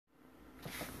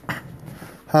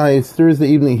Hi, it's Thursday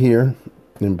evening here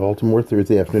in Baltimore,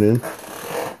 Thursday afternoon.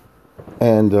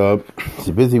 And it's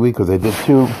a busy week because I did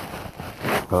two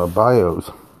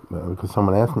bios because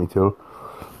someone asked me to.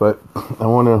 But I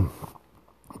want to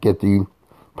get the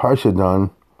Parsha done.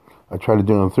 I try to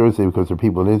do it on Thursday because there are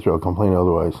people in Israel complaining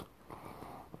otherwise.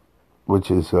 Which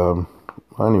is,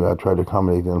 anyway, I try to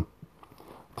accommodate them.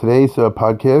 Today's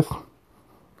podcast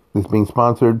is being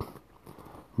sponsored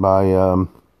by a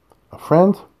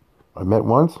friend I met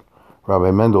once,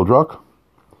 Rabbi Mendel Druck,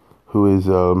 who is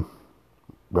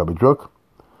Rabbi Druck,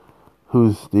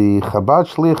 who's the Chabad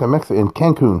Shliach in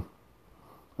Cancun.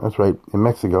 That's right, in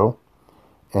Mexico.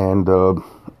 And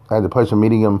I had the pleasure of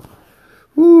meeting him,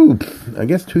 I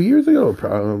guess 2 years ago,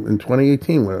 in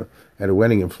 2018, when at a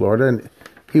wedding in Florida. And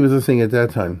he was listening at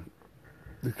that time,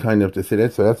 kind enough to say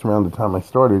that. So that's around the time I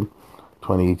started,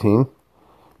 2018.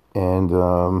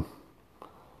 And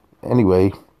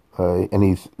anyway, and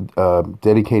he's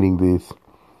dedicating this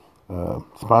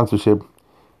sponsorship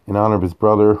in honor of his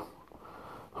brother,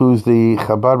 who's the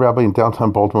Chabad rabbi in downtown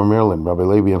Baltimore, Maryland, Rabbi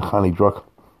Levi and Chani Druck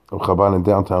of Chabad in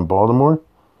downtown Baltimore.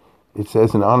 It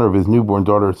says in honor of his newborn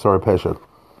daughter, Sarah Pesha.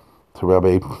 So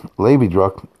Rabbi Levi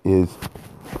Druck is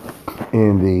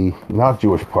in the not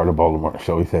Jewish part of Baltimore,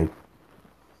 shall we say,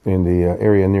 in the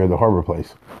area near the harbor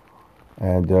place.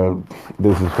 And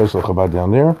there's a special Chabad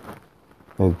down there.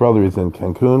 And his brother is in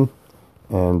Cancun,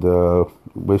 and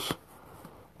wish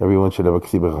everyone should have a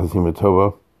Ksiba Chazima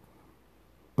Tova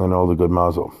and all the good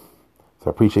mazel. So I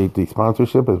appreciate the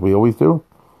sponsorship, as we always do.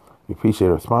 We appreciate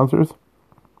our sponsors.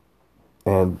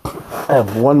 And I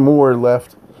have one more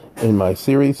left in my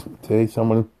series. Today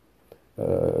someone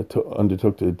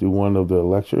undertook to do one of the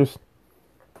lectures.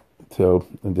 So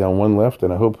I'm down one left,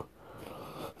 and I hope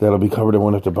that'll be covered. I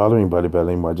won't have to bother anybody about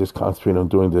it anymore. I just concentrate on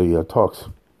doing the talks.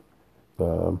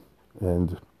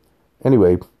 And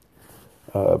anyway,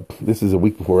 this is a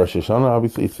week before Rosh Hashanah.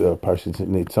 Obviously, it's Parshas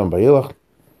Nitzan Vayelach.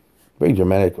 Very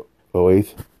dramatic,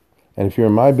 always. And if you're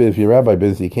in my business, if you're rabbi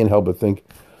business, you can't help but think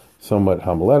somewhat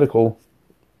homiletical,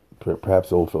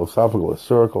 perhaps a little philosophical,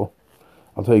 historical.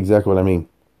 I'll tell you exactly what I mean.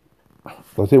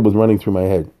 I'll tell you what's running through my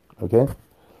head, okay?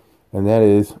 And that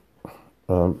is,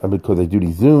 because I do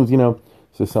these Zooms,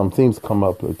 so some themes come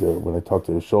up when I talk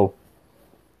to the show.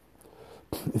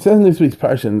 It says in this week's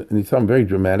Parsha, and it's something very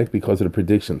dramatic because of the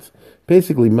predictions.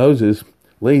 Basically, Moses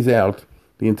lays out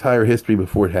the entire history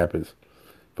before it happens.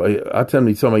 You're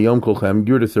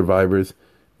the survivors,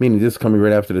 meaning this is coming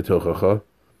right after the Tochacha.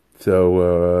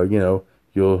 So,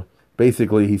 you'll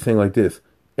basically, he's saying like this: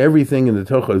 everything in the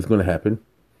Tochacha is going to happen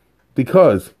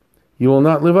because you will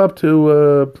not live up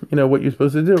to, what you're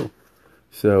supposed to do.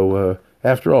 So,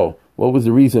 after all, what was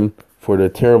the reason for the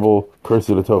terrible curse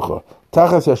of the Tochacha?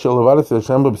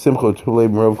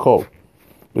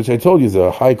 Which I told you is a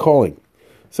high calling.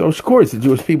 So of course the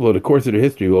Jewish people in the course of their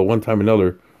history will at one time or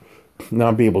another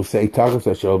not be able to say Tachas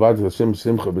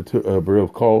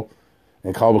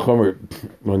and Kal V'chomer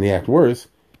when they act worse.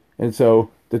 And so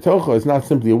the Tocha is not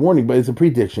simply a warning, but it's a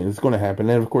prediction. It's going to happen,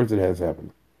 and of course it has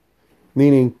happened.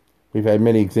 Meaning, we've had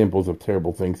many examples of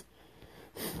terrible things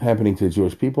happening to the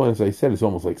Jewish people, and as I said, it's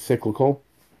almost like cyclical.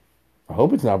 I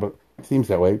hope it's not, but it seems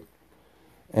that way.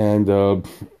 And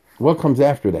what comes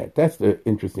after that? That's the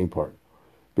interesting part.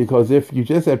 Because if you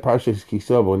just had Parshas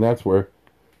Kisovo, and that's where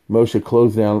Moshe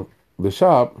closed down the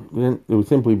shop, then it would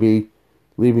simply be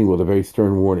leaving with a very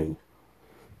stern warning.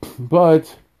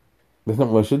 But that's not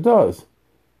what Moshe does.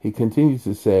 He continues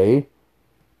to say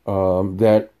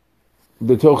that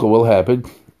the Tocha will happen,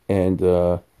 and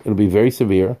it'll be very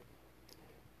severe,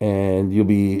 and you'll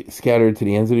be scattered to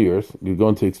the ends of the earth. You'll go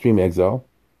into extreme exile,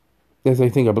 as I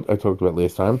think I talked about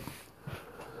last time.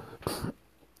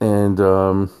 And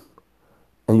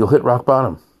you'll hit rock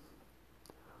bottom.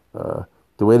 The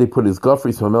way they put it is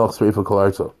Gofri Smamelch Sreifa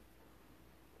Kalarzo.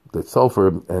 The sulfur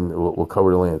and will cover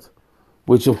the lands.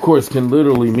 Which of course can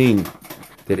literally mean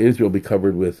that Israel will be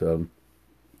covered with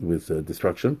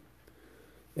destruction.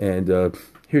 And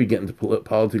here you get into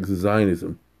politics of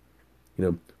Zionism.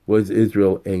 Was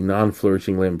Israel a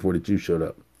non-flourishing land before the Jews showed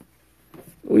up?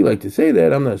 We like to say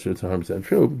that. I'm not sure it's 100%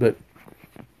 true, but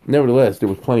nevertheless, there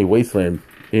was plenty of wasteland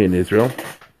in Israel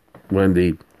when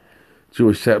the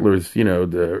Jewish settlers,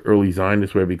 the early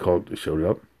Zionists, whatever you call it, showed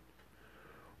up.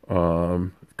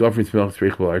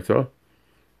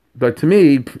 But to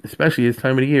me, especially this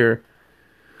time of the year,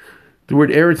 the word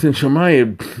Eretz and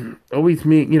Shemayim always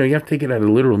mean, you have to take it out of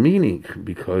literal meaning,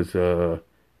 because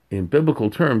in biblical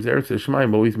terms, Eretz and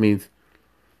Shemayim always means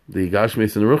the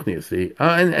Gashmis and the Ruchnius.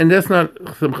 And that's not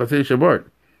some Chasei Shabbat.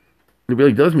 It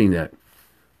really does mean that.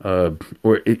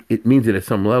 Or it means it at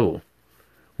some level.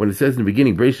 when it says in the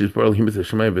beginning, Bereshit bara Elohim es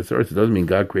hashamayim v'haaretz, it doesn't mean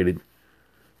God created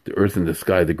the earth and the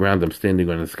sky, the ground I'm standing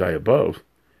on, the sky above.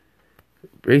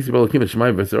 Bereshit bara Elohim es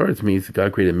hashamayim v'haaretz means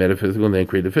God created metaphysical and then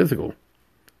created physical.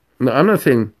 Now, I'm not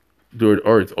saying the word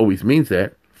arts always means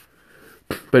that,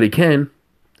 but it can,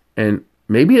 and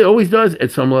maybe it always does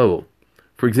at some level.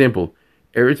 For example,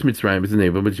 Eretz Mitzrayim is the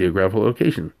name of a geographical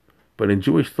location, but in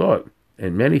Jewish thought,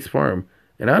 and many Sfarim,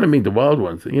 and I don't mean the wild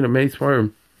ones, many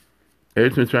Sfarim,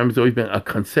 Eretz Mitzrayim has always been a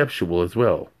conceptual as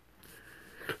well.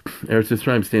 Eretz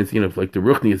Mitzrayim stands, like the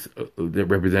Ruchnius that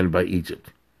represented by Egypt,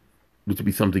 which would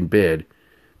be something bad,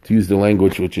 to use the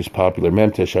language which is popular,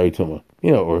 Memte Shari Tuma,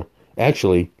 or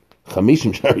actually,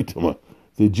 Chamishim Shari Tuma.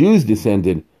 The Jews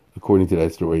descended, according to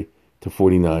that story, to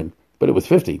 49, but it was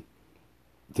 50.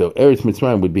 So Eretz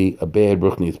Mitzrayim would be a bad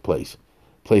Ruchnius place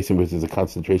in which there's a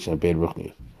concentration of bad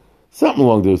Ruchnius. Something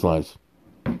along those lines.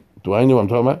 Do I know what I'm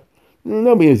talking about?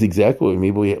 Nobody knows exactly what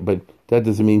we mean, but that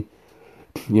doesn't mean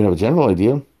you have a general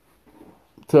idea.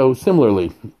 So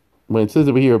similarly, when it says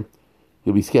over here,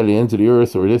 you'll be scattered into the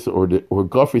earth, or this, or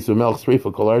Gofri Sumelch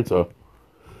Sreifa Kol Arza,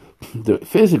 the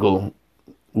physical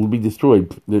will be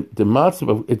destroyed. The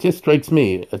matzav, it just strikes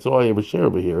me, that's all I ever share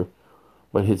over here,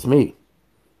 what hits me.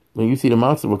 When you see the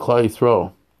matzav of Klal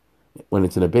Yisrael, when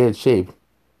it's in a bad shape,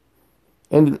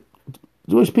 and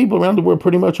Jewish people around the world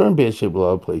pretty much are in bad shape a lot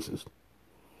of places.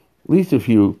 At least if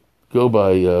you go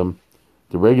by the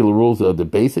regular rules of the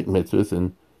basic mitzvahs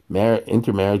and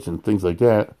intermarriage and things like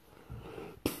that,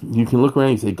 you can look around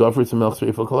and say, Gofri Sumelch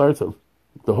Sreifa Kol Arza.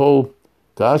 The whole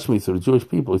Gashmis of the Jewish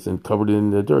people is covered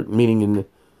in the dirt, meaning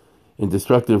in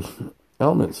destructive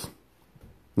elements.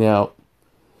 Now,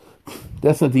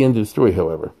 that's not the end of the story,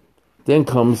 however. Then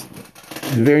comes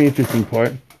the very interesting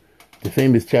part, the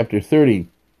famous chapter 30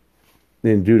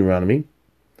 in Deuteronomy,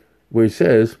 where it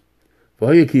says, but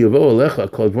Moshe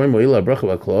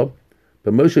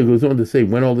goes on to say,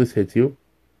 when all this hits you,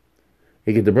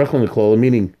 you get the bracha on the klal,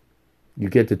 meaning you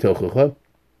get the tochacha.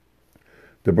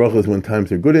 The bracha is when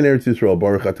times are good in Eretz Yisrael,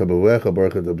 baruch atah b'vecha,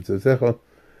 baruch atah b'tzosecha,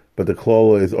 but the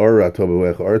klal is ara atah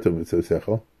b'vecha, ara atah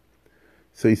b'tzosecha.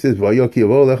 So he says, so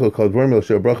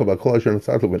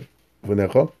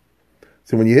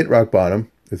when you hit rock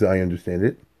bottom, as I understand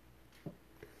it,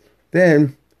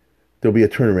 then there'll be a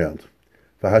turnaround.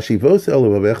 Then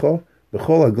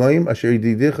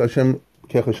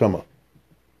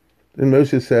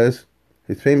Moshe says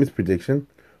his famous prediction,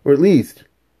 or at least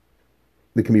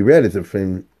it can be read as a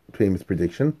famous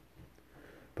prediction.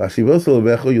 You'll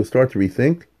start to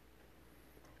rethink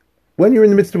when you're in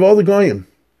the midst of all the goyim,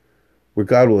 where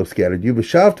God will have scattered you.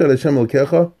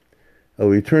 I'll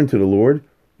return to the Lord.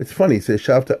 It's funny, it says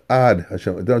Shavta ad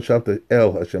Hashem, don't Shavta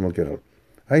el Hashem al.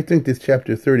 I think this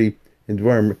chapter 30 in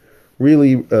Dvarim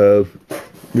really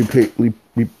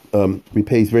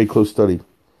repays very close study.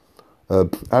 I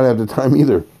don't have the time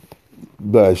either,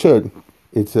 but I should.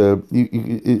 It's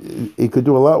it could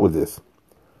do a lot with this.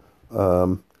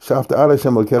 Shavta ad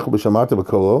Hashem al b'shamata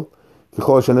b'kolo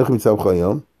k'chol shenech mitzav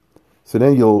chayom. So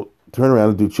then you'll turn around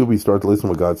and do tshuva, start to listen to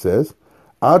what God says.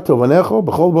 Ad tovanecho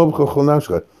b'chol b'chol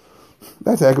nafshcha.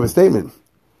 That's a heck of a statement.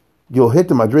 You'll hit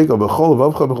the madrega b'chol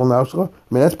vavcha b'chol nafshcha. I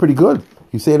mean, that's pretty good.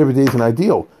 You say it every day is an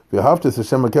ideal. Who does it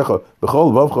b'chol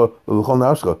vavcha b'chol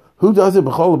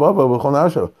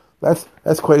nafshcha?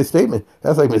 That's quite a statement.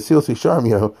 That's like Mesil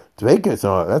Sisharm, Dveka,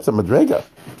 so that's a madrega.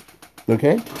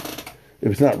 Okay?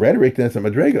 If it's not rhetoric, then it's a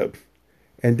madrega.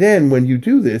 And then when you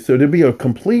do this, so there'll be a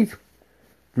complete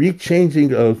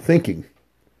re-changing of thinking,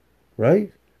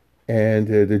 right? And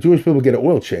the Jewish people get an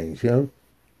oil change, the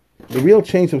real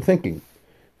change of thinking.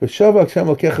 And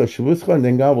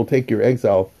then God will take your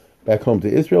exile back home to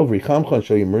Israel, and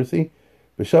show you mercy.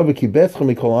 And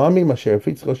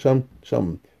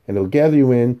He'll gather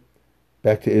you in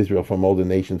back to Israel from all the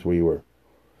nations where you were.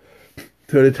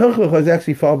 So the Tochach is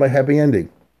actually followed by happy ending,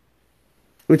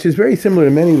 which is very similar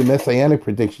to many of the messianic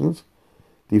predictions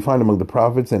that you find among the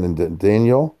prophets and in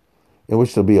Daniel, in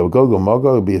which there'll be a Gog and Magog,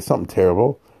 it'll be something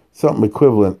terrible, something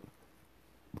equivalent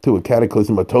to a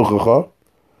cataclysm, a Tochacha,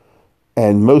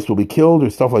 and most will be killed or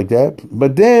stuff like that.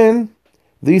 But then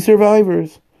these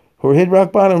survivors who are hit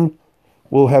rock bottom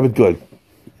will have it good.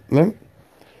 Right?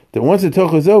 That once the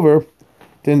Tochacha is over,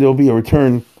 then there'll be a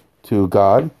return to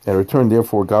God, and a return,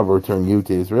 therefore, God will return you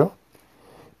to Israel.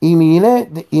 Even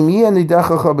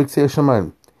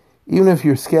if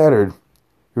you're scattered,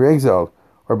 you're exiled,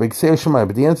 or b'ksei Shemayim,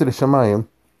 but the answer to Shemayim,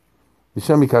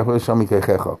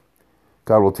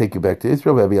 God will take you back to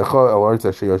Israel.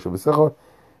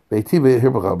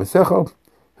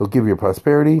 He'll give you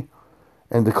prosperity,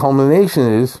 and the culmination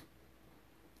is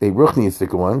a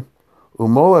ruchniistic one.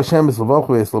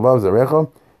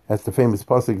 That's the famous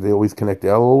pasuk they always connect the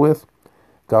Elul with.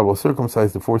 God will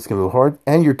circumcise the foreskin of the heart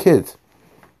and your kids.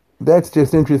 That's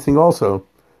just interesting also,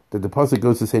 that the pasuk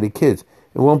goes to say to kids.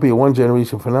 It won't be a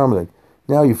one-generation phenomenon.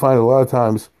 Now you find a lot of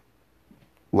times,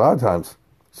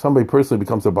 somebody personally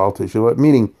becomes a Baal Teshuvah,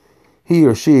 meaning he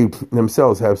or she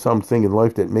themselves have something in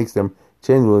life that makes them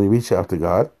genuinely reach out to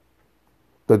God.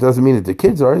 That doesn't mean that the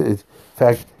kids are. In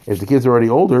fact, if the kids are already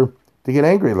older, they get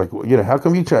angry. Like, how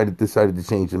come you decided to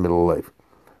change in the middle of life?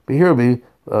 But here will be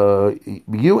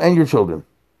you and your children.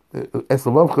 So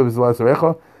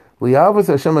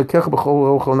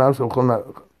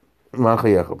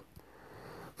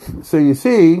you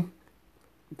see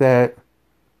that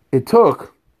it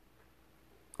took,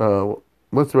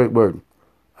 what's the right word?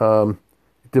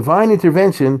 Divine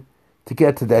intervention to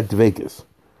get to that dvekus.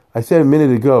 I said a minute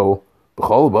ago,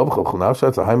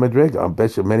 I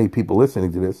bet you many people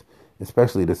listening to this,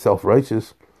 especially the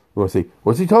self-righteous, will say,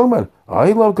 what's he talking about?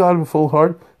 I love God with full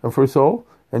heart and full soul,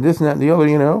 and this and that and the other,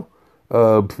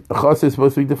 a chassid is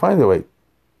supposed to be defined that way.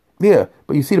 Yeah,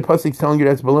 but you see the pasuk's telling you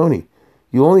that's baloney.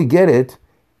 You only get it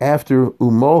after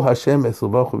umol Hashem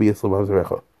eslavachu v'yeslavav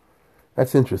zarecha.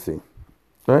 That's interesting,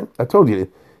 right? I told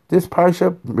you, this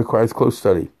parsha requires close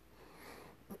study,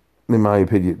 in my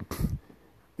opinion.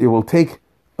 It will take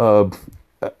a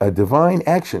divine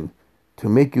action to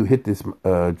make you hit this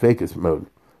dvekus mode.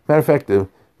 Matter of fact, not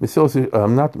the Mesilas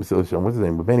Yesharim, what's his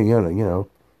name? Rabbeinu Yonah,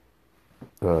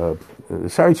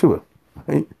 Shari Tshuva.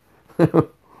 Right?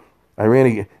 I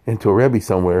ran into a Rebbe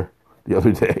somewhere the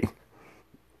other day,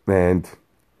 and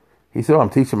he said,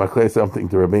 I'm teaching my class something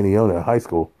to Rabbeinu Yonah at high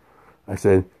school. I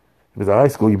said, if it's a high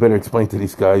school, you better explain to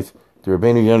these guys the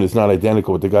Rabbeinu Yonah is not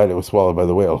identical with the guy that was swallowed by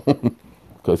the whale,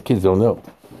 because kids don't know.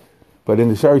 But in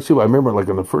the Shari Tshuva, I remember like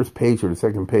on the first page or the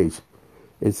second page,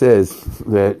 it says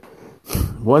that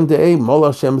one day,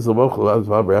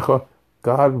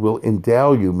 God will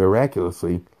endow you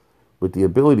miraculously with the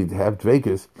ability to have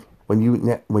dvekus when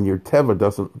your teva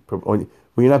doesn't, when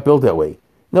you're not built that way.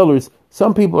 In other words,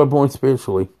 some people are born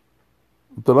spiritually,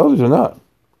 but others are not.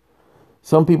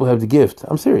 Some people have the gift,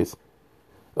 I'm serious,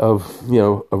 of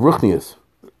ruchnius.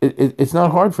 It's not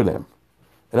hard for them,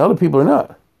 and other people are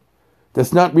not.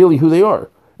 That's not really who they are.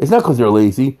 It's not because they're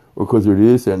lazy or because they're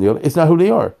this and the other. It's not who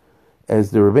they are.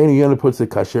 As the Rabbeinu Yonah puts it,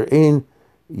 kasher ein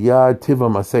yad tiva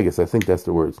maseges. I think that's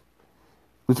the words.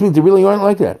 Which means they really aren't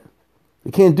like that.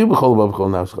 They can't do b'chol lavav b'chol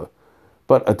nafshecha.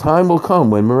 But a time will come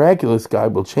when miraculous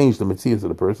God will change the metzias of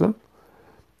the person.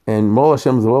 And Mol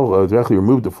Hashem Zavol directly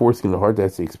remove the foreskin of the heart.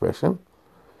 That's the expression.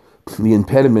 The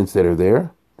impediments that are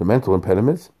there, the mental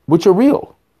impediments, which are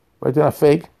real, right? They're not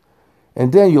fake.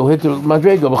 And then you'll hit the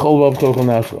madrega b'chol lavav b'chol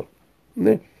nafshecha.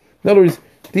 In other words,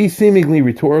 these seemingly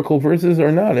rhetorical verses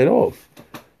are not at all.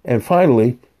 And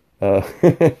finally,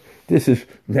 this is,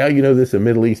 now you know this is a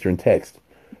Middle Eastern text.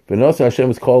 Things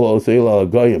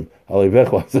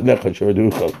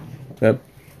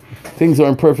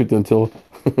aren't perfect until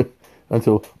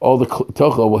until all the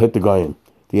tochel will hit the goyim,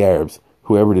 the Arabs,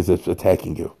 whoever it is that's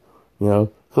attacking you. Because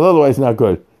otherwise it's not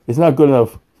good. It's not good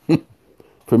enough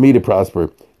for me to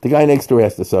prosper. The guy next door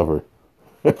has to suffer.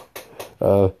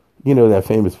 That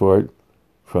famous part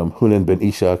from Hunan ben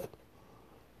Ishak.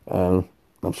 I'm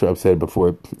sure I've said it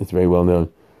before. It's very well known.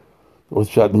 It was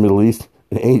shot in the Middle East.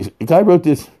 A guy wrote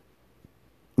this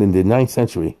in the 9th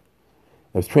century.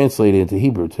 It was translated into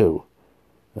Hebrew too.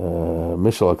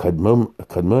 Mishal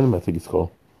Kadmonim, I think it's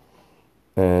called.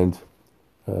 And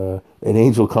an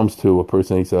angel comes to a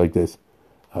person and he said like this.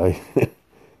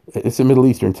 It's a Middle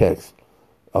Eastern text.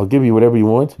 I'll give you whatever you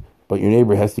want, but your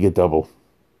neighbor has to get double.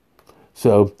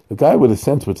 So a guy with a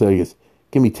sense would say,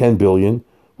 give me 10 billion.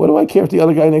 What do I care if the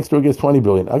other guy next door gets 20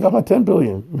 billion? I got my 10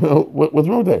 billion. What's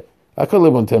wrong with that? I could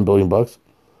live on 10 billion bucks.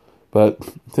 But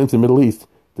since the Middle East,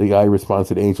 the guy responds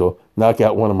to the angel, knock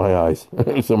out one of my eyes.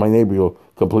 So my neighbor will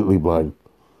completely blind.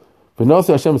 It's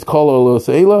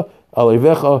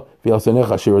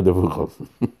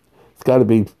got to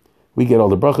be, we get all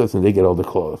the brachas and they get all the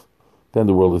claws. Then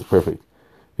the world is perfect.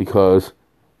 Because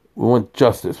we want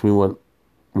justice. We want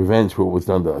revenge for what was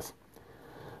done to us.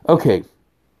 Okay,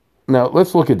 now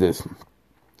let's look at this,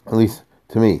 at least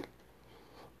to me.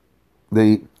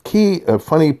 The key,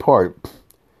 funny part,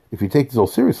 if you take this all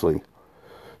seriously,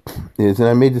 is, and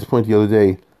I made this point the other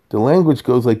day, the language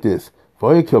goes like this.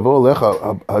 Somewhere,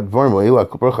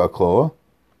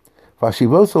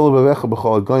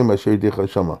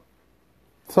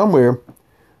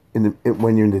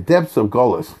 when you're in the depths of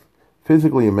Golus,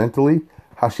 physically and mentally,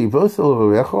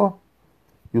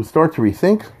 you'll start to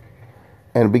rethink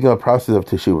and begin a process of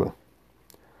teshuvah.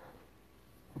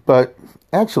 But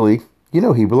actually, you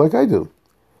know Hebrew like I do.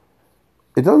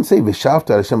 It doesn't say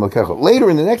V'shavta Hashem Elokecha. Later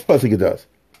in the next pasuk it does.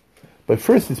 But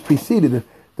first it's preceded.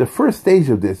 The first stage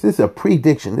of this is a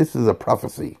prediction. This is a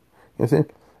prophecy. You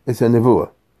understand? It's a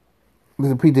nevuah.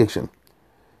 It's a prediction.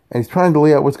 And he's trying to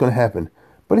lay out what's going to happen.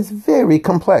 But it's very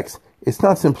complex. It's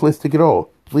not simplistic at all.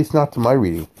 At least not to my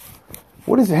reading.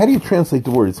 What is it? How do you translate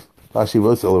the words?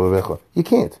 You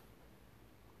can't.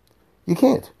 You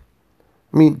can't.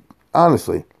 I mean,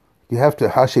 honestly, you have to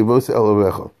Hashivosa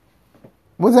Elovecha.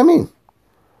 What does that mean?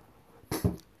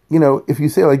 You know, if you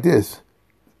say it like this,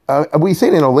 we say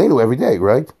it in Olenu every day,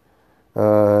 right?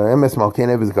 MS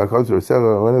Malkenev is Kakos or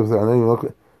Sega, whatever. I know you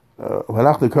look.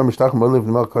 Vanachnu Kermishtach Modliv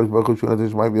Nemal Kadosh Baruch Hu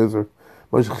Shunatish Mike Yoser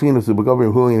Moshe Chinus Ubegover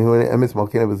Hulian Hu MS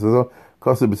Malkenev is Zo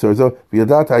Kosa Besorzo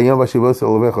V'Yadat Hayom Vashivosa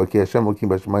Elovecha Ki Hashem Lokim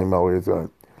B'Shemayim Mal Yizon.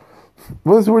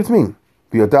 What does the words mean?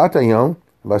 V'Yadat Hayom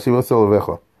Vashivosa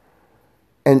Elovecha.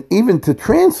 And even to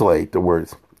translate the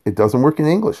words, it doesn't work in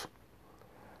English.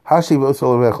 Hashivos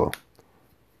Elovecha.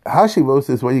 Hashivos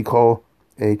is what you call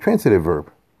a transitive verb.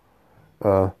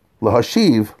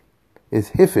 Lahashiv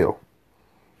is hifil.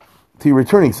 So you're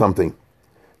returning something.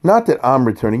 Not that I'm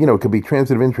returning. You know, it could be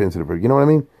transitive, intransitive verb. You know what I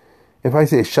mean? If I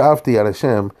say Shavti ad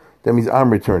Hashem, that means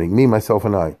I'm returning. Me, myself,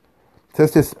 and I. So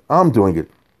that's just, I'm doing it.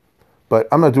 But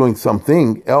I'm not doing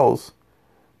something else.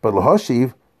 But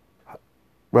Lahashiv,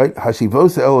 right?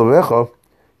 Hashivos Elovecha,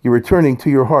 you're returning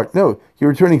to your heart. No, you're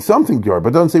returning something to your heart,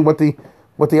 but don't say what the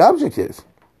object is.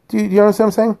 Do you understand what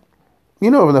I'm saying?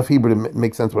 You know enough Hebrew to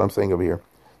make sense of what I'm saying over here,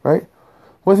 right?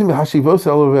 What does it mean? Hashivosa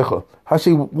Elovecha.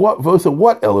 Hashivosa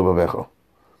what Elovecha?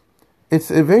 It's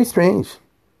very strange.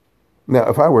 Now,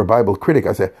 if I were a Bible critic,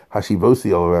 I say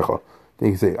Hashivosi Elovecha.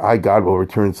 Then you say, God will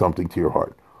return something to your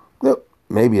heart. No,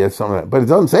 maybe that's something like that, but it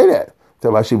doesn't say that. It's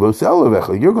Hashivosa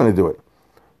Elovecha. You're going to do it.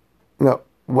 Now,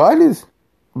 why does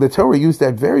the Torah use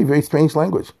that very, very strange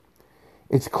language?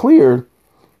 It's clear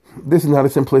this is not a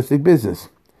simplistic business.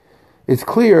 It's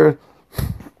clear,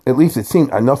 at least it seems,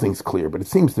 nothing's clear, but it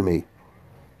seems to me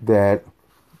that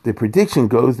the prediction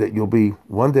goes that you'll be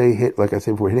one day hit, like I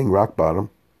said before, hitting rock bottom,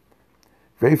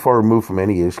 very far removed from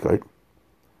any Yiddishkeit,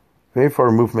 very far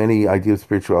removed from any idea of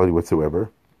spirituality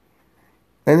whatsoever,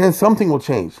 and then something will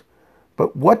change.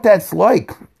 But what that's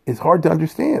like is hard to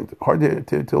understand, hard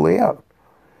to lay out.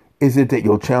 Is it that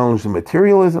you'll challenge the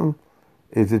materialism?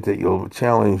 Is it that you'll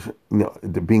challenge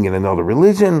the being in another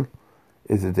religion?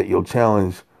 Is it that you'll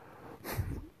challenge,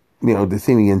 the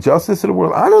seeming injustice of the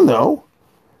world? I don't know.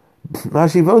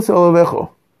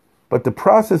 But the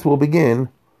process will begin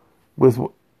with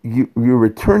you're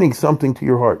returning something to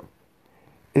your heart.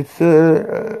 It's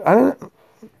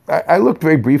I looked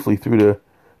very briefly through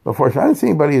before. I didn't see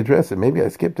anybody address it. Maybe I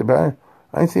skipped about it.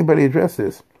 I didn't see anybody address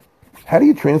this. How do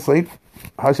you translate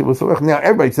Hashivosa Elovecha? Now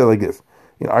everybody says like this.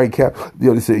 Ari Cap,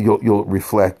 the other say you'll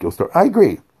reflect, you'll start. I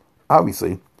agree.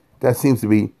 Obviously, that seems to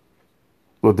be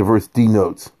what the verse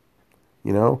denotes.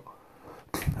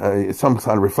 It's some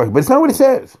kind of reflect, but it's not what it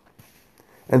says.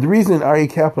 And the reason Ari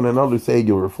Kaplan and others say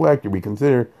you'll reflect or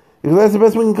reconsider is that's the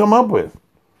best we can come up with.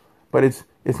 But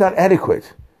it's not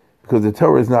adequate because the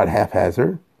Torah is not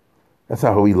haphazard. That's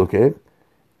not how we look at it.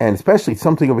 And especially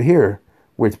something over here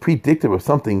where it's predictive of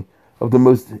something of the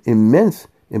most immense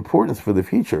importance for the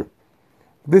future.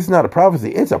 This is not a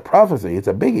prophecy. It's a prophecy. It's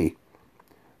a biggie.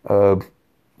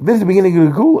 This is the beginning of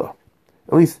the Gula.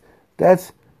 At least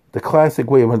that's the classic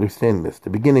way of understanding this. The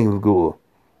beginning of the Gula.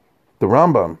 The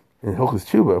Rambam in Hilchos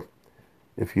Tshuva,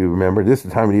 if you remember, this is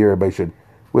the time of the year everybody should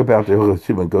whip out the Hilchos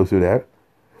Tshuva and go through that.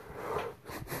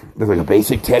 There's like a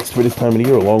basic text for this time of the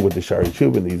year, along with the Shari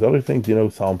Tshuva and these other things,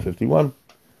 Psalm 51.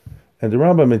 And the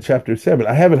Rambam in chapter 7,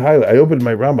 I have it highlighted. I opened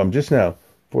my Rambam just now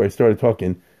before I started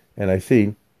talking, and I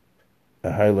see a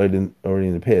highlighted already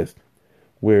in the past,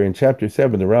 where in chapter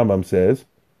 7 the Rambam says,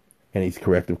 and he's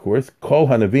correct of course, Kol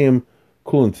Hanavim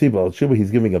Kulin Tziva al Tshuva, he's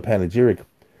giving a panegyric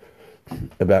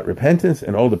about repentance,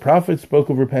 and all the prophets spoke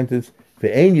of repentance,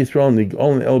 Ve'ein Yisrael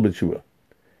Nigolen El B'Tshuva,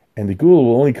 and the Gula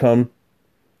will only come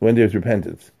when there's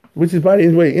repentance, which is, by the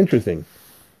way, interesting.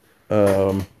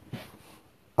 I'll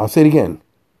say it again.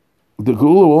 The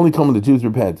Gula will only come when the Jews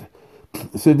repent.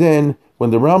 So then, when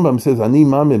the Rambam says, Ani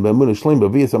Mamin B'Emunah Shleim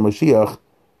B'Vias HaMashiach,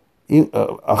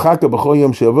 Achaka B'Chol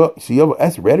Yom Sheyavo,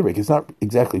 that's rhetoric. It's not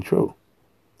exactly true.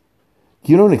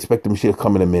 You don't expect the Mashiach to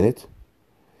come in a minute.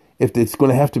 If it's going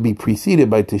to have to be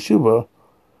preceded by Teshuvah,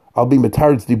 I'll be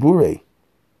Mataritz Dibure.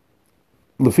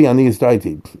 Lefi Ani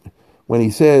Yisdaiti. When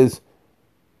he says,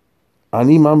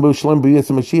 Ani Mambu Shlem B'Vias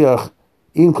HaMashiach,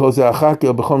 Im Kol Zeh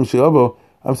Achaka B'Chol Sheyavo,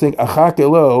 I'm saying Achaka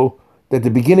Lo, that the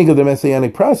beginning of the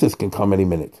Messianic process can come any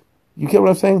minute. You get what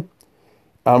I'm saying?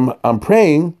 I'm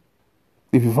praying,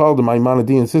 if you follow the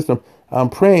Maimonidean system, I'm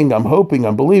praying, I'm hoping,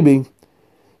 I'm believing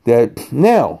that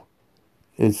now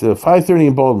it's 5:30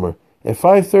 in Baltimore. At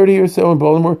 5:30 or so in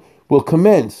Baltimore, will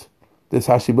commence this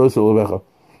Hashivos Olevecha,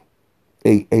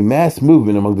 a mass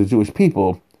movement among the Jewish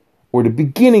people, or the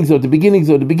beginnings of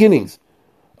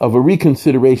a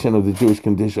reconsideration of the Jewish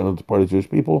condition on the part of the Jewish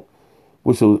people,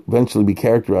 which will eventually be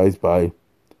characterized by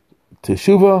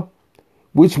Teshuvah,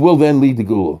 which will then lead to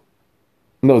Gula.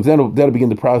 No, that'll begin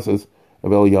the process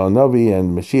of Eliyahu Navi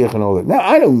and Mashiach and all that. Now,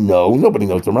 I don't know. Nobody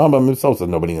knows. The Rambam himself says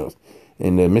nobody knows.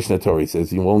 In the Mishnah Torah, he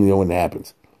says you only know when it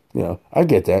happens. I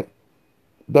get that.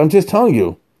 But I'm just telling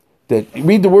you that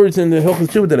read the words in the Hilchos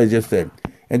Teshuvah that I just said.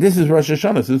 And this is Rosh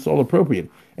Hashanah, so it's all appropriate.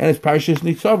 And it's Parshas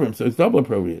Nitzavim, so it's double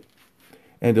appropriate.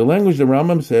 And the language the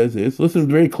Rambam says is, listen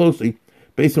very closely,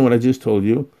 based on what I just told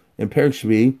you, in Perek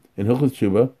Shvi, in Hilchos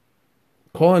Teshuvah,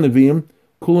 Kol HaNeviim,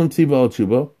 Kulam Tziva Al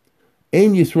Teshuvah,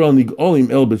 Ein Yisrael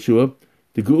Nigolim El B'Teshuvah,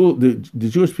 the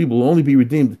Jewish people will only be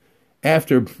redeemed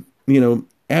after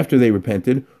they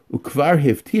repented. Ukvar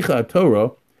Hifticha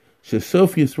Torah,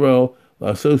 Shesof Yisrael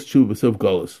Lasos Teshuvah Sof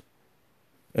Golus.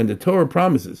 And the Torah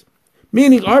promises,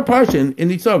 meaning our parsha in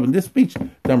Nitzavim, this speech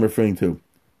that I'm referring to,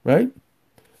 right?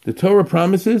 The Torah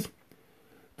promises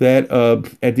that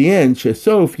at the end,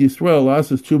 Shesof Yisrael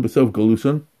Lasos Teshuvah Sof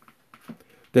Goluson,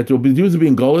 that there will be Jews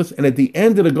being Golus, and at the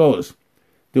end of the Golus,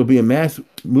 there will be a mass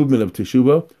movement of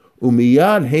Teshuvah,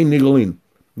 Umiyad Hein Nigolin.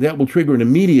 That will trigger an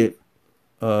immediate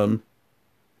Gula.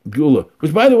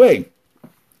 Which, by the way,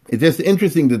 it's just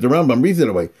interesting that the Rambam reads it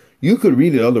that way. You could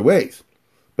read it other ways.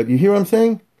 But you hear what I'm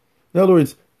saying? In other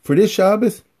words, for this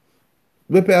Shabbos,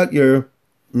 whip out your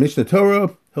Mishnah Torah,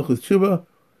 Hilchos Teshuvah,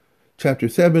 chapter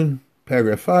 7,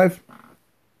 paragraph 5,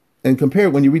 and compare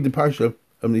it when you read the Parsha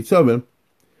of Nitzavim,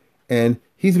 and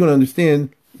he's going to understand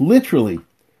literally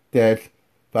that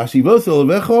Vashivos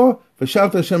Olevecha,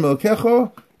 V'shavta Hashem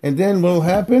Elokecha, and then what will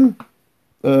happen?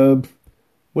 What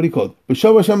do you call it?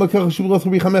 V'shav Hashem Elokecha Shuv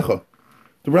Richamecha.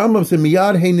 The Rambam said,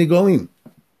 Miyad Hein Nigolim.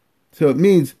 So it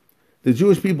means the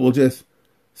Jewish people will just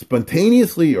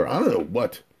spontaneously, or I don't know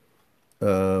what,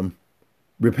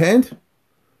 repent.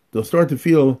 They'll start to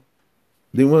feel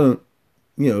they want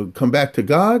to, come back to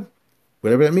God,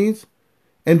 whatever that means.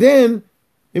 And then,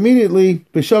 immediately,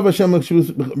 B'shav Hashem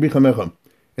Richamecha.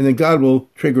 And then God will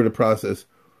trigger the process,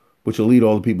 which will lead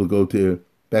all the people to go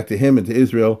back to Him and to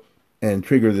Israel, and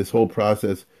trigger this whole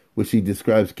process, which He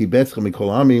describes Kibetzcha Mikol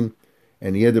Amim,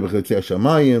 and Yedeh B'Chetzei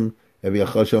Hashamayim,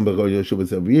 Eviachal Shem B'Chol Yoshu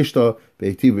B'Sev Yishta,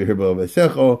 Be'etiv V'Hir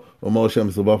B'Avesecho, Omol Shem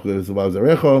Z'Lavav Z'Lavav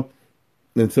Zarecho,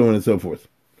 and so on and so forth.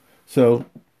 So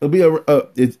it'll be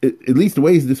at least the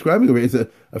way he's describing it is a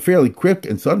fairly quick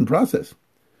and sudden process.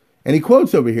 And he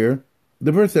quotes over here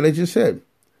the verse that I just said.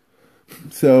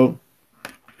 So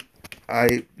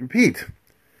I repeat.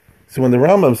 So when the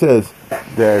Rambam says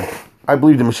that I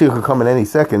believe the Mashiach will come in any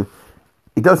second,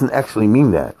 it doesn't actually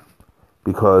mean that,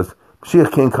 because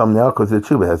Mashiach can't come now because the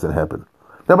Teshuvah hasn't happened.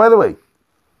 Now, by the way,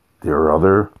 there are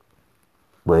other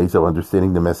ways of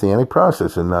understanding the Messianic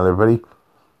process, and not everybody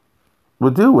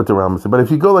will do what the Rambam said. But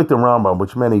if you go like the Rambam,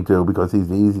 which many do because he's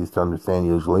the easiest to understand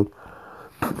usually,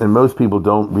 and most people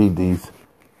don't read these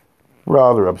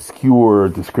rather obscure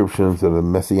descriptions of the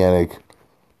Messianic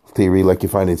theory, like you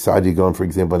find in Sadigon, for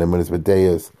example, in Emunas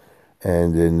V'Deus,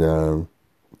 and in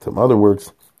some other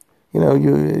works.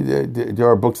 There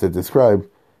are books that describe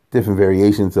different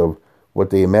variations of what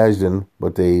they imagine,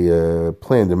 what they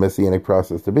planned the Messianic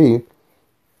process to be.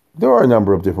 There are a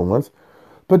number of different ones,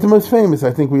 but the most famous,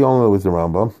 I think we all know, is the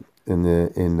Rambam in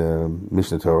the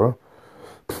Mishnah Torah,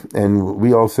 and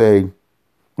we all say,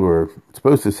 we're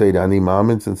supposed to say the Ani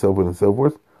Mamins and so forth and so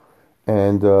forth.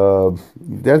 And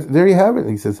there you have it.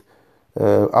 He says,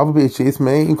 right?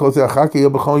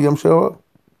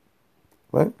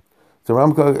 So Ram,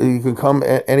 you can come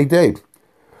any day.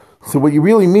 So what you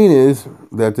really mean is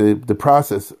that the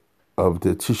process of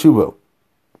the Teshuvah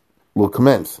will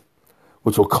commence,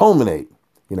 which will culminate.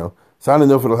 So I don't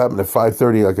know if it'll happen at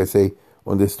 5:30, like I say,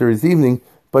 on this Thursday evening,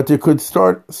 but there could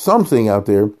start something out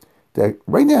there that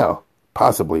right now,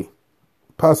 possibly,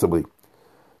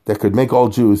 that could make all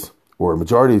Jews, or a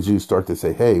majority of Jews, start to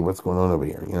say, hey, what's going on over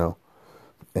here,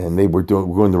 And they we're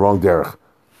going the wrong derech.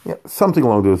 Something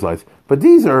along those lines. But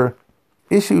these are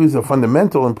issues of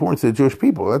fundamental importance to the Jewish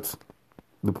people. That's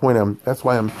the point. That's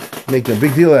why I'm making a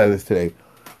big deal out of this today.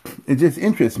 It just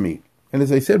interests me. And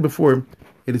as I said before,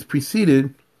 it is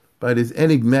preceded by this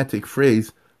enigmatic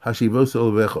phrase, Hashivos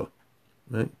Olevecha.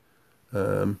 Right?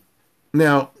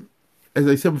 Now, as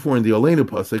I said before in the Olenu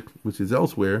Pasuk, which is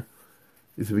elsewhere,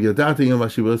 is V'yadati Yom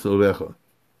Hashivos Olevecha.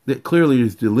 That clearly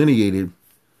is delineated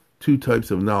two types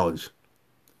of knowledge,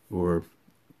 or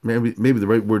maybe the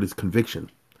right word is conviction.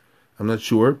 I'm not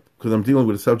sure, because I'm dealing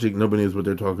with a subject nobody knows what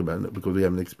they're talking about because we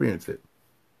haven't experienced it.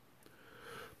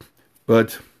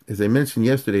 But as I mentioned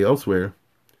yesterday elsewhere,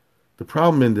 the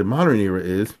problem in the modern era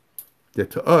is that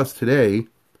to us today,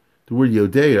 the word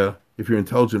Yodea, if you're an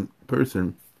intelligent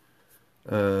person,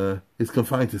 is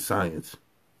confined to science.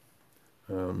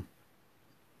 The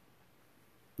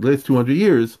last 200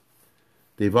 years,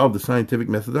 they evolved the scientific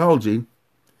methodology,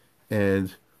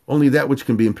 and only that which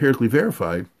can be empirically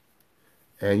verified,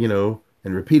 and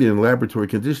and repeated in laboratory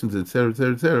conditions,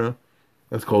 etc.,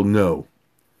 that's called no.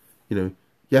 You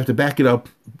have to back it up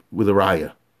with a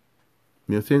raya.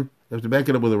 You understand? You have to back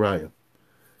it up with a raya.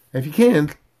 And if you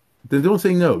can't, then don't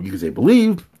say no. You can say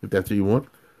believe, if that's what you want.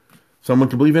 Someone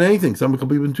can believe in anything. Someone can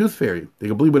believe in tooth fairy. They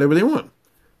can believe whatever they want.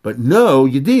 But no,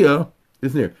 Yediyah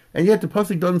isn't there. And yet the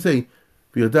pasuk doesn't say,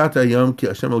 V'yodata yom ki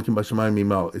Hashem elokim b'shamayim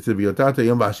mimal. It says, V'yodata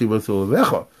yom v'ashivos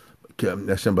olevecha ki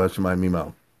Hashem b'shamayim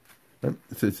mimal.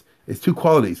 It's two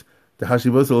qualities. The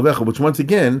hashivos olevecha, which once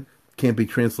again can't be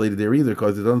translated there either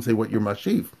because it doesn't say what you're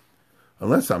mashiv.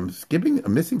 Unless I'm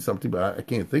missing something, but I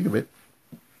can't think of it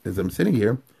as I'm sitting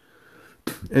here.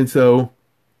 And so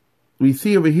we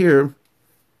see over here,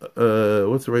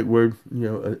 what's the right word?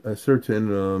 A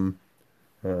certain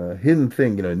hidden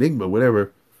thing, enigma,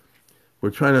 whatever.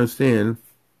 We're trying to understand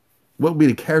what would be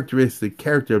the character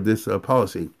of this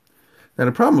policy. Now,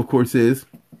 the problem, of course, is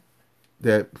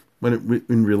that when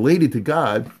related to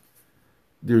God,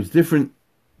 there's different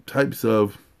types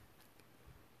of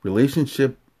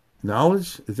relationship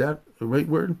knowledge. Is that the right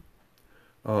word?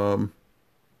 Yadata,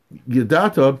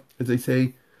 as they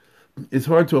say, is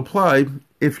hard to apply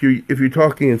if you're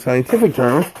talking in scientific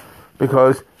terms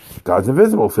because God's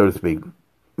invisible, so to speak.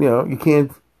 You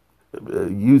can't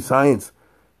use science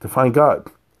to find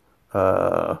God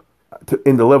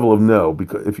in the level of no,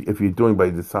 because if you're doing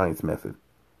by the science method.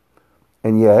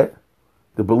 And yet,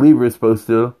 the believer is supposed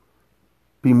to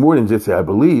be more than just say, I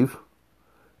believe.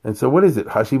 And so what is it?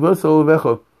 Hashivos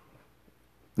olevecha.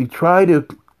 You try to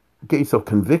get yourself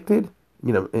convicted,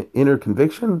 inner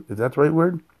conviction. Is that the right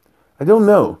word? I don't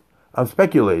know. I'm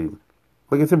speculating.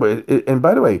 Like I said, and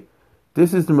by the way,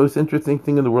 this is the most interesting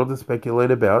thing in the world to speculate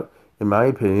about, in my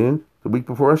opinion, the week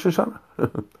before Rosh Hashanah.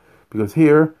 Because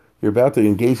here, you're about to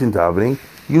engage in davening.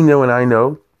 You know and I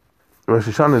know, Rosh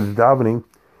Hashanah, the davening,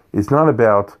 is not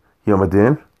about Yom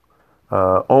Adin,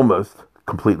 almost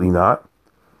completely not.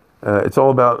 It's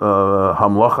all about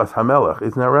Hamlachas Hamelech,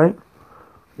 isn't that right?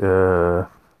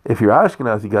 If you're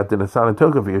Ashkenaz, you got the Nasana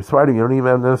Tokef. If you're Sephardim, you don't even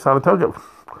have the Nasana Tokef.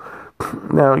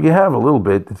 Now, you have a little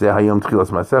bit, to say Hayom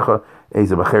Tchilas Masecha,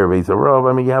 Eza B'cher V'Eza Rov.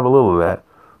 I mean, you have a little of that.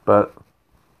 But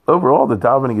overall, the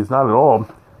davening is not at all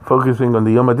focusing on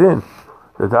the Yom Adin.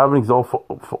 The davening is all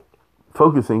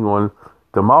focusing on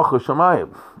the Malchus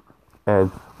Shamayim.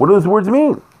 And what do those words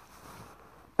mean?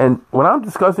 And what I'm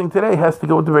discussing today has to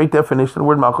go with the very definition of the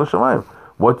word Malchus Shamayim.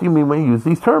 What do you mean when you use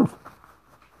these terms?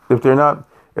 If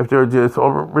they're just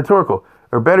all rhetorical.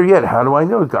 Or better yet, how do I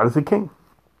know God is a king?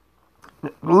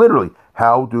 Literally,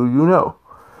 how do you know?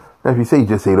 Now, if you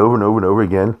just say it over and over and over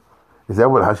again, is that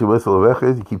what Hashivos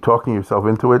Olevecha is? You keep talking yourself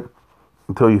into it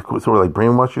until you sort of like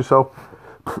brainwash yourself?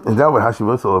 Is that what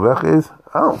Hashivos Olevecha is?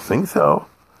 I don't think so.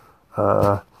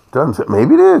 Doesn't.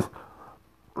 Maybe it is.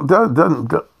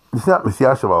 Doesn't. It's not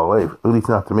Mesiashav Alev, at least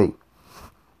not to me.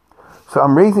 So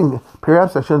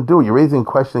perhaps I shouldn't do it. You're raising a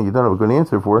question you don't have a good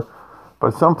answer for,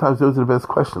 but sometimes those are the best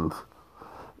questions.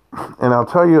 And I'll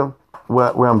tell you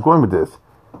where I'm going with this.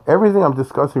 Everything I'm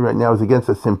discussing right now is against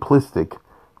a simplistic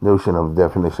notion of the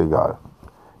definition of God.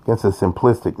 Against a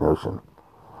simplistic notion.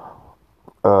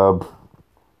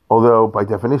 Although, by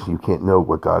definition, you can't know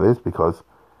what God is because,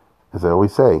 as I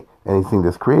always say, anything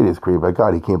that's created is created by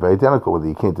God. He can't be identical with it.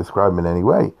 You can't describe him in any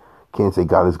way. You can't say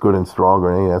God is good and strong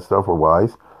or any of that stuff or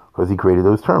wise because he created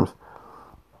those terms.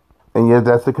 And yet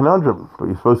that's the conundrum. But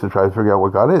you're supposed to try to figure out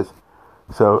what God is.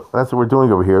 So that's what we're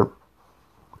doing over here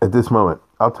at this moment.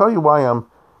 I'll tell you why I'm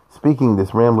speaking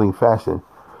this rambling fashion.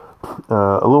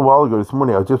 A little while ago this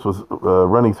morning, I just was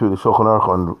running through the Shulchan Aruch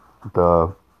on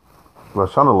the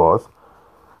Rosh Hashanah laws.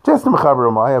 Just in Mechaber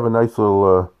Ramah, I have a nice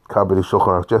little copy of the Shulchan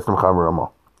Aruch, just in Mechaber Ramah.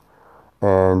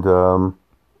 And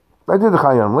I did the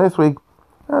Chayam last week.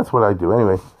 That's what I do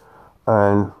anyway.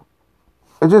 And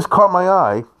it just caught my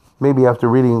eye, maybe after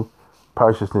reading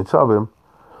Parshas Nitzavim,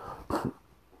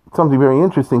 something very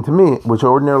interesting to me, which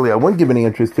ordinarily I wouldn't give any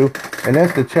interest to, and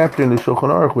that's the chapter in the Shulchan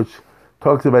Aruch, which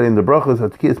talks about in the Brachos,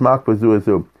 Hatkiyas Makbaz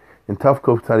Zuazu, in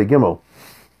Tavkov Tzadi Gimel,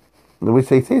 in which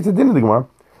they say it's a din of the Gemara,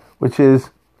 which is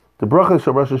the Brachos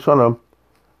of Rosh Hashanah,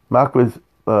 Makbaz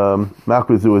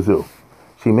Zuazu.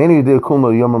 Shimeni Yudei Kum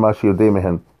Lo Yomer Mashi Yodei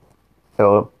Mehen,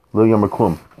 El Lo Yomer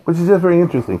Klum. which is just very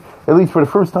interesting. At least for the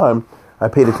first time, I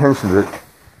paid attention to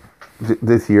it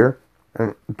this year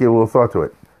and gave a little thought to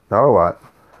it. Not a lot.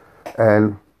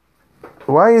 And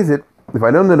why is it, if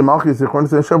I don't know the Malchus, the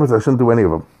Zichronos, and the Shofars, I shouldn't do any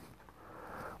of them?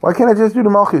 Why can't I just do the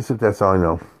Malchus if that's all I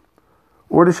know?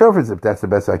 Or the Shofars if that's the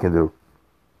best I can do?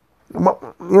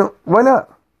 Well, why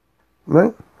not?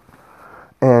 Right?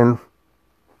 And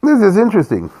this is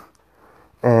interesting.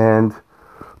 And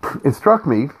it struck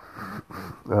me,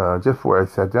 just before I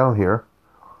sat down here,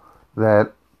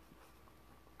 that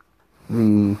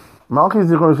the Malchus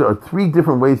and Zichronos are three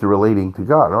different ways of relating to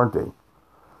God, aren't they?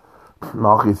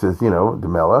 Malchus is, the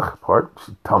Melech part,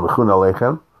 Talmechun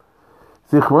Aleichem.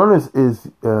 Zichronos is,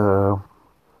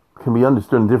 can be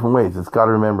understood in different ways. It's God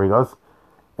remembering us,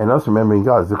 and us remembering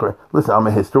God. Listen, I'm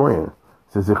a historian.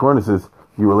 So Zichronos is,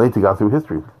 you relate to God through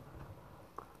history.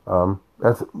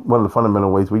 That's one of the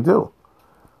fundamental ways we do.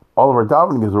 All of our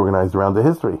davening is organized around the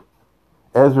history.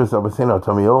 Ezra, Sabaseno,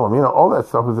 Tomiolam, all that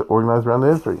stuff is organized around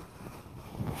the history.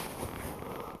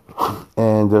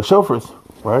 And Shofars,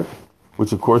 right?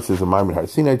 Which, of course, is a Maimon Har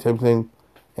Sinai type thing.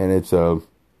 And it's the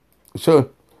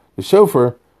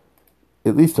shofar,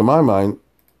 at least to my mind,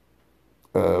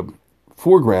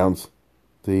 foregrounds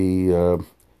the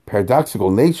paradoxical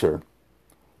nature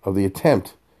of the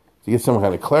attempt to get some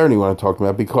kind of clarity when I'm talking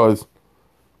about, because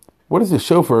what does the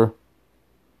shofar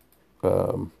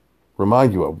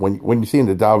remind you of when you see in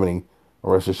the davening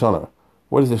or Rosh Hashanah?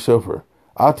 What is the shofar?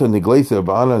 Ata Niglesa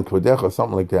Ba'ana and Kodecha,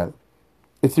 something like that.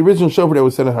 It's the original shofar that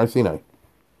was said in Har Sinai,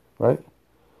 right?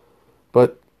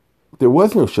 But there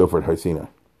was no shofar at Har Sinai.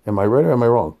 Am I right or am I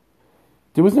wrong?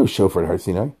 There was no shofar at Har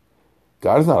Sinai.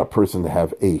 God is not a person to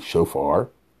have a shofar.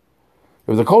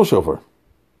 It was a kol shofar,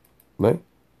 right?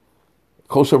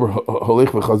 Kol shofar holich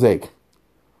v'chazek.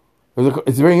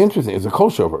 It's very interesting. It's a kol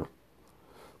shofar.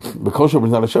 But kol shofar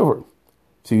is not a shofar.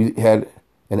 So you had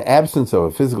an absence of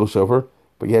a physical shofar,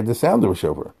 but you had the sound of a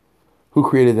shofar. Who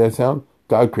created that sound?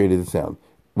 God created the sound.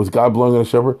 Was God blowing on a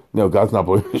shofar? No, God's not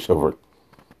blowing on a shofar.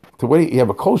 The way you have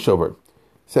a kol shofar,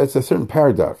 so it's a certain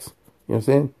paradox. You know what I'm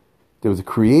saying? There was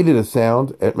created a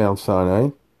sound at Mount Sinai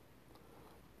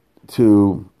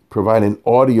to provide an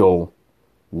audio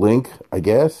link, I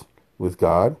guess, with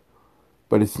God,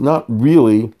 but it's not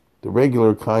really the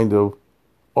regular kind of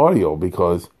audio,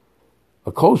 because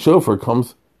a kol shofar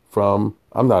comes from,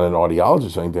 I'm not an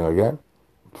audiologist or anything like that,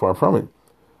 far from it,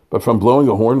 but from blowing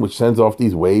a horn which sends off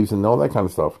these waves and all that kind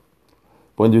of stuff.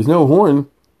 But when there's no horn,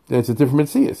 then it's a different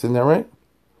Metzius, isn't that right?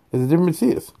 It's a different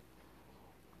Metzius.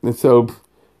 And so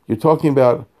you're talking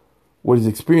about what is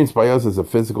experienced by us as a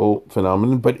physical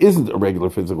phenomenon, but isn't a regular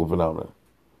physical phenomenon.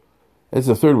 It's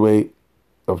the third way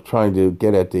of trying to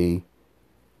get at the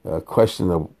question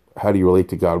of how do you relate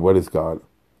to God? What is God?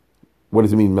 What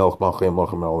does it mean, Melech, Malchem,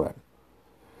 Malchem, and all that?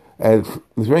 And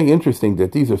it's very interesting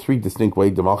that these are three distinct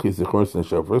ways, the Malchus, the Zichronos, and the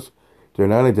Shofars. They're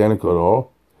not identical at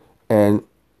all. And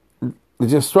it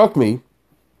just struck me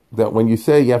that when you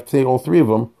say you have to say all three of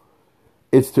them,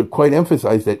 it's to quite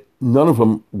emphasize that none of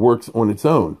them works on its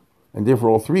own, and therefore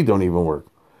all three don't even work.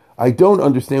 I don't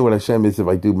understand what Hashem is if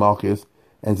I do Malchus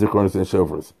and Zichronos and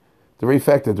Shofars. The very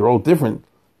fact that they're all different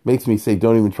makes me say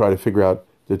don't even try to figure out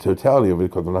the totality of it,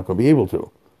 because I'm not going to be able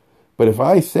to. But if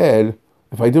I said,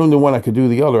 if I do the one, I could do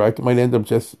the other, I might end up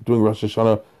just doing Rosh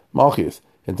Hashanah Malchus.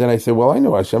 And then I say, well, I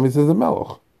know Hashem is a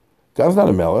Melech. God's not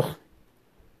a Melech.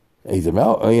 He's a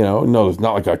Melech, no, it's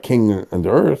not like a king on the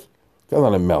earth. God's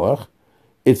not a Melech.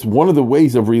 It's one of the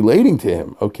ways of relating to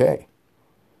him. Okay.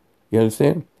 You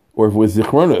understand? Or if it was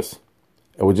Zichronos,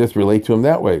 I would just relate to him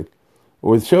that way.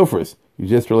 Or with Shofars, you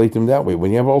just relate to him that way.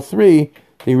 When you have all three,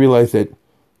 then you realize that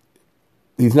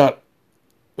he's not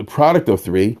the product of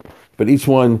three, but each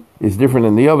one is different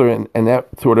than the other, and that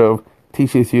sort of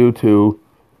teaches you to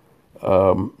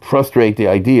frustrate the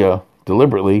idea,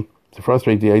 deliberately, to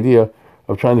frustrate the idea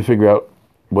of trying to figure out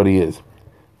what he is.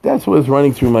 That's what's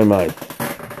running through my mind.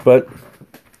 But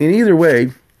in either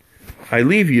way, I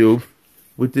leave you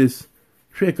with this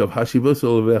trick of Hashivos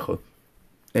Olavecha.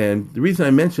 And the reason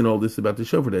I mentioned all this about the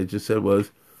shofar that I just said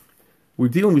was, we're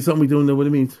dealing with something we don't know what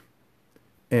it means.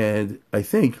 And I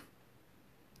think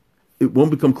it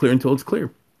won't become clear until it's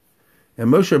clear. And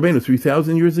Moshe Rabbeinu,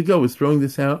 3,000 years ago, was throwing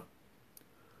this out.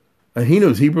 And he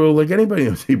knows Hebrew like anybody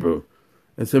knows Hebrew.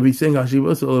 And so if he's saying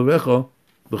Hashivos Olavecha,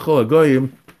 B'chol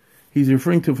HaGoyim, he's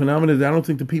referring to a phenomenon that I don't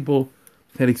think the people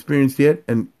had experienced yet.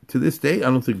 And to this day, I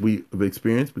don't think we have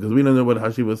experienced, because we don't know what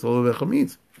Hashivos Olavecha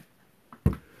means.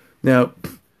 Now,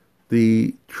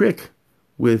 the trick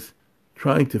with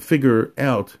trying to figure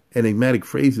out enigmatic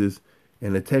phrases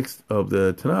in the text of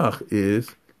the Tanakh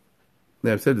is,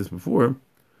 and I've said this before,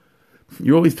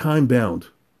 you're always time-bound.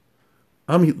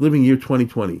 I'm living year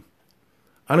 2020.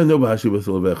 I don't know what Hashivas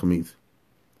Levecha means.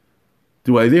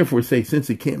 Do I therefore say, since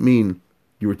it can't mean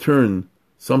you return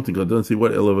something, it doesn't say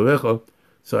what Levecha,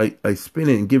 so I spin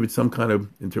it and give it some kind of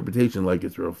interpretation, like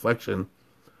it's a reflection,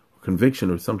 or conviction,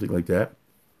 or something like that.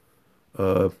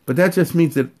 But that just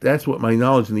means that that's what my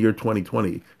knowledge in the year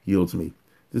 2020 yields me.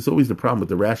 This is always the problem with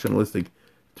the rationalistic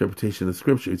interpretation of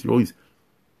Scripture. You're always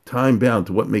time-bound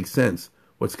to what makes sense,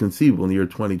 what's conceivable in the year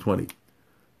 2020.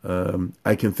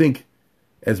 I can think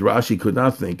as Rashi could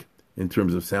not think in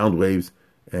terms of sound waves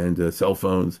and cell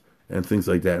phones and things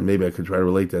like that. And maybe I could try to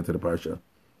relate that to the Parsha,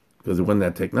 because there wasn't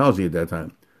that technology at that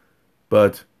time.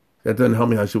 But that doesn't help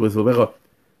me.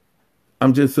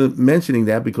 I'm just mentioning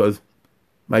that because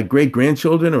my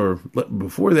great-grandchildren, or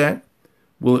before that,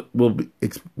 will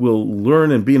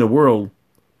learn and be in a world,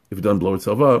 if it doesn't blow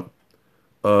itself up,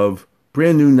 of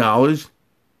brand new knowledge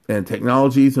and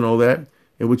technologies and all that,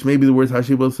 in which maybe the words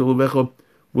Hashivos Levecha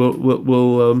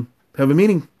will have a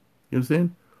meaning. You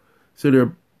understand? So there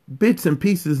are bits and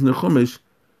pieces in the Chumash,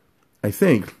 I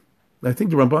think the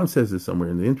Ramban says this somewhere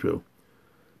in the intro,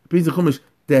 pieces of Chumash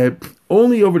that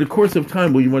only over the course of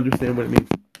time will you understand what it means.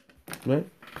 Right?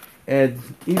 And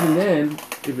even then,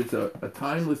 if it's a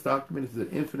timeless document, if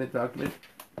it's an infinite document,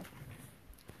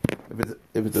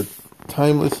 if it's a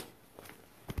timeless,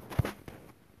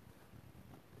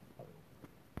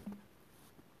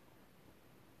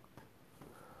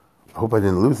 I hope I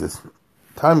didn't lose this,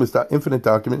 timeless, infinite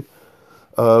document,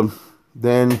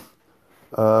 then,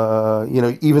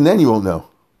 even then you won't know.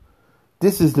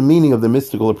 This is the meaning of the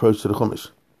mystical approach to the Chumash,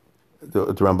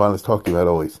 the Ramban is talking about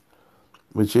always,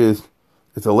 which is,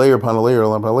 it's a layer upon a layer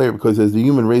upon a layer, because as the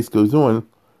human race goes on,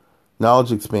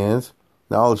 knowledge expands,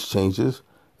 knowledge changes,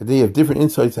 and then you have different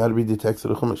insights how to read the text of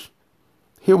the Chumash.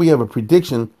 Here we have a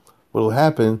prediction what will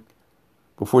happen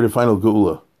before the final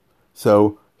Geula.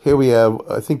 So here we have,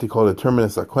 I think they call it a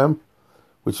terminus aquem,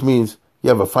 which means you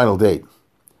have a final date.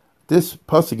 This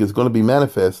pasuk is going to be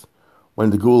manifest when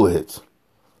the Geula hits.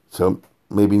 So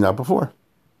maybe not before.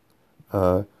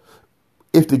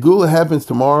 If the Geula happens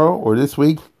tomorrow or this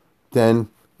week, then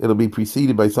it'll be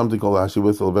preceded by something called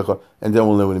Hashivos Levecha, and then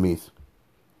we'll know what it means.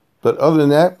 But other than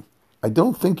that, I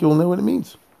don't think you'll know what it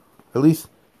means. At least,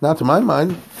 not to my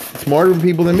mind. Smarter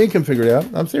people than me can figure it out.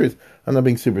 I'm serious. I'm not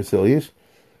being supercilious.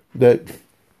 That,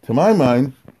 to my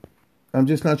mind, I'm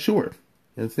just not sure.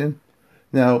 You understand?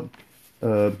 Now,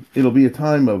 it'll be a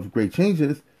time of great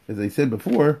changes. As I said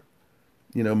before,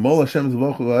 Mol Hashem's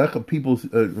V'Ochel people's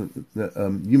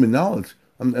human knowledge,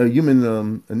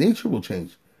 human nature will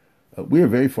change. We are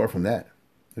very far from that.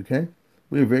 Okay?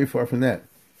 We are very far from that.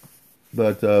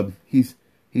 But he's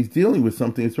dealing with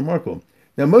something that's remarkable.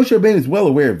 Now, Moshe Rabbeinu is well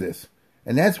aware of this.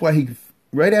 And that's why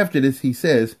right after this, he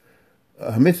says,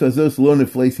 because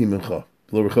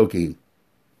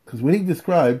what he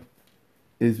described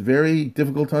is very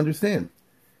difficult to understand.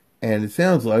 And it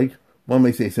sounds like, one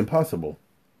may say it's impossible.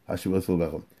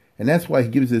 And that's why he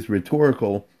gives this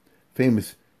rhetorical,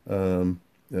 famous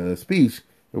speech,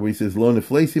 where he says, Lo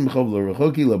nefleisim b'chov lo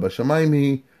rechoki lo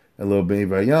b'shamayim hi, and lo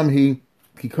b'evayam hi,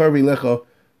 ki karvi lecha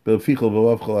b'lefichol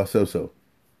v'lavchol asoso.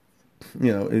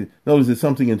 In other words, it's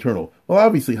something internal. Well,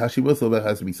 obviously, Hashivos Levecha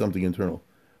has to be something internal.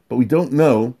 But we don't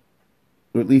know,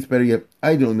 or at least better yet,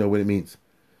 I don't know what it means.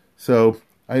 So,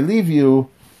 I leave you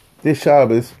this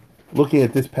Shabbos looking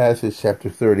at this passage, chapter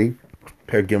 30,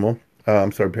 Per Gimel,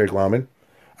 Per Lamed.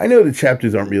 I know the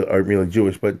chapters aren't really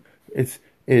Jewish, but it's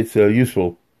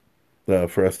useful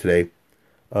for us today.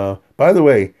 By the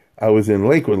way, I was in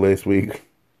Lakewood last week.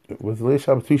 It was the last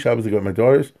Shabbos, 2 Shabbos ago at my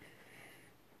daughter's.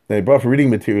 And I brought for reading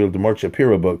material the Mark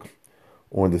Shapiro book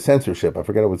on the censorship. I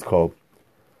forgot what it's called.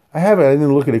 I have it. I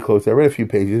didn't look at it closely. I read a few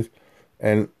pages.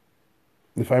 And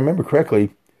if I remember correctly,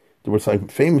 there were some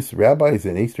famous rabbis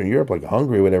in Eastern Europe, like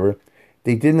Hungary or whatever.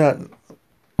 They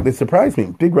surprised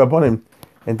me, big rabbanim,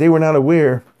 and they were not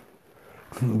aware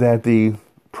that the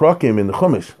prakim in the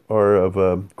Chumash are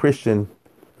of Christian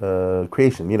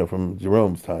creation, from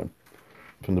Jerome's time,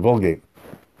 from the Vulgate.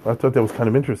 I thought that was kind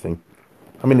of interesting.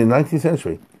 In the 19th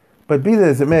century. But be that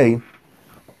as it may,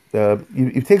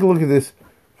 you take a look at this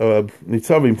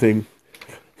Nitzavim thing,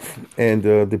 and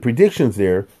the predictions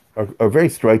there are very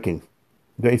striking.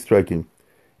 Very striking.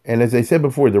 And as I said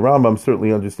before, the Rambam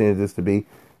certainly understands this to be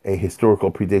a historical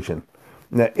prediction.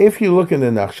 Now, if you look in the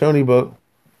Nachshoni book,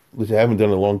 which I haven't done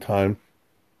in a long time,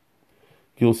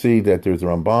 you'll see that there's a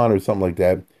Ramban or something like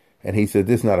that, and he said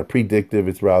this is not a predictive;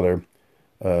 it's rather,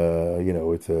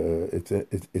 it's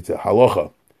a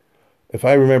halacha. If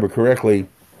I remember correctly,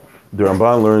 the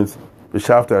Ramban learns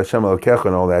B'shavta Hashem Elokecha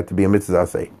and all that to be a mitzvah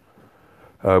aseh.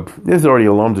 This is already a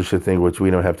Lomdusha thing, which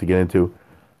we don't have to get into.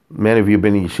 Many of you have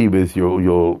been in yeshivas,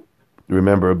 you'll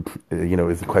remember,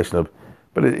 it's a question of,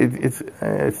 but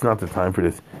it's not the time for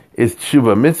this. Is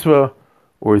tshuva mitzvah,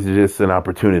 or is it just an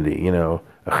opportunity? A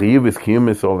chiyuv is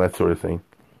kiyumis, all that sort of thing.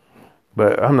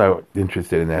 But I'm not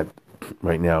interested in that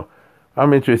right now.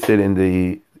 I'm interested in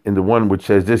the one which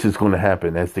says this is going to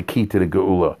happen as the key to the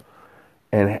geula.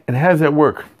 And how does that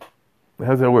work? How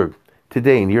does that work?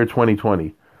 Today, in the year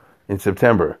 2020, in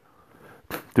September,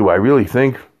 do I really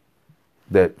think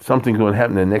that something's going to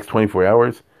happen in the next 24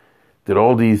 hours? That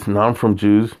all these non-from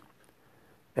Jews,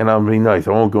 and I'll be nice,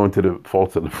 I won't go into the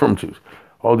faults of the from Jews,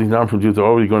 all these non-from Jews are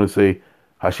already going to say,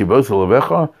 Hashivos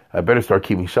Levecha, I better start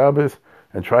keeping Shabbos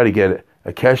and try to get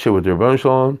a kesha with their Rebbeinu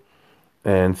Shalom,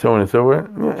 and so on and so forth.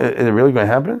 Is it really going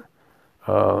to happen?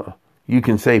 You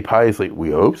can say piously,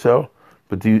 we hope so,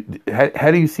 but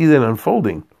how do you see that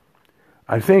unfolding?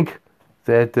 I think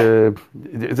that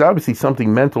there's obviously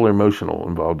something mental or emotional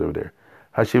involved over there.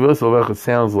 Hashivos Levecha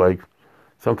sounds like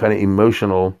some kind of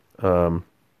emotional,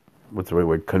 what's the right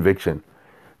word, conviction.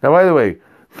 Now, by the way,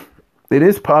 it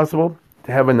is possible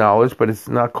to have a knowledge, but it's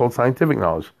not called scientific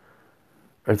knowledge.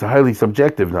 It's a highly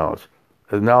subjective knowledge,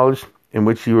 a knowledge in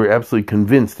which you are absolutely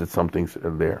convinced that something's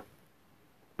there.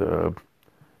 You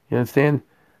understand?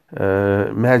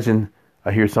 Imagine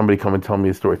I hear somebody come and tell me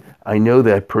a story. I know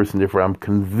that person, therefore I'm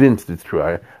convinced it's true.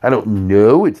 I don't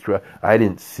know it's true. I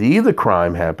didn't see the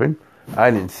crime happen.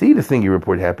 I didn't see the thing you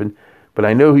report happen, but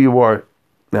I know who you are,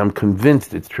 and I'm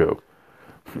convinced it's true.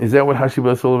 Is that what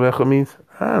Hashivos Levecha means?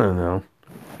 I don't know.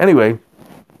 Anyway,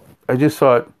 I just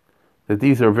thought that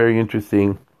these are very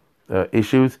interesting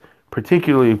issues,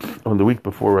 particularly on the week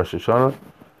before Rosh Hashanah.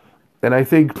 And I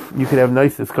think you can have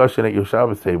nice discussion at your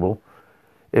Shabbos table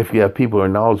if you have people who are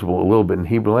knowledgeable a little bit in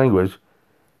Hebrew language.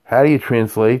 How do you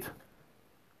translate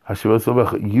Hashivos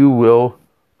Levecha? You will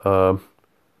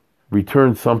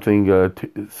return something, I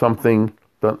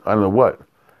don't know what,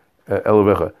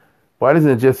 Elevecha. Why doesn't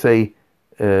it just say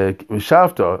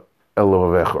Shavta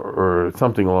Elevecha or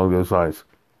something along those lines?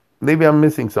 Maybe I'm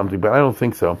missing something, but I don't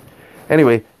think so.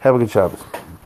 Anyway, have a good Shabbos.